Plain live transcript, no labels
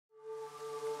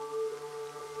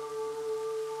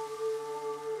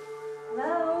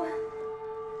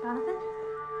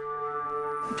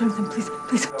Jonathan, please,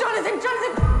 please. Jonathan!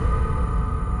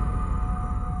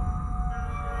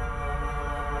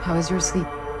 How was your sleep?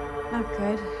 Not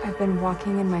good. I've been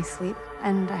walking in my sleep,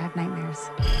 and I have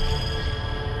nightmares.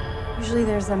 Usually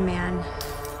there's a man.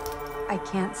 I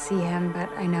can't see him, but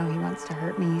I know he wants to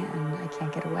hurt me, and I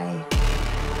can't get away.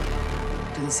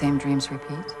 Do the same dreams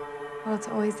repeat? Well, it's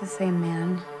always the same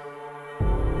man.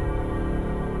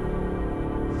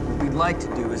 What we'd like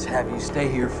to do is have you stay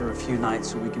here for a few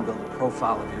nights so we can build a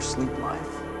profile of your sleep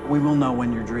life. We will know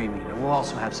when you're dreaming, and we'll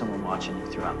also have someone watching you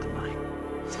throughout the night.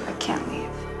 So I can't leave.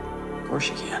 Of course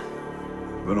you can.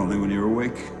 But only when you're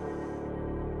awake.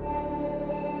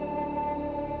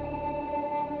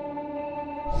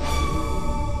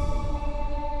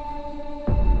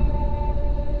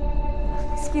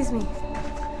 Excuse me.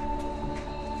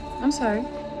 I'm sorry.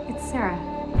 It's Sarah.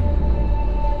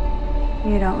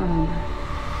 You don't remember.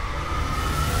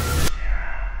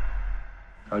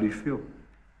 How do you feel?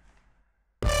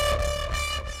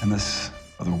 In this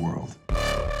other world,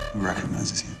 who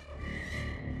recognizes you?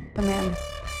 The man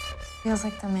feels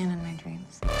like the man in my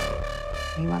dreams.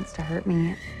 He wants to hurt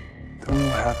me. Tell me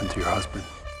what happened to your husband.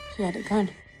 He had a gun.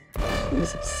 He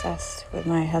was obsessed with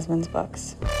my husband's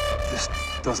books. This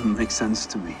doesn't make sense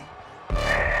to me.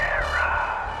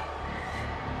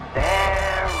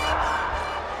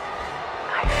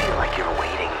 I feel like you're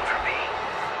waiting for me.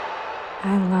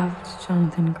 I loved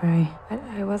Jonathan Gray, but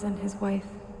I wasn't his wife.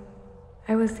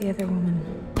 I was the other woman.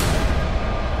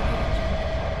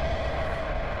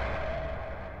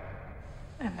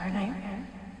 And our nightmare.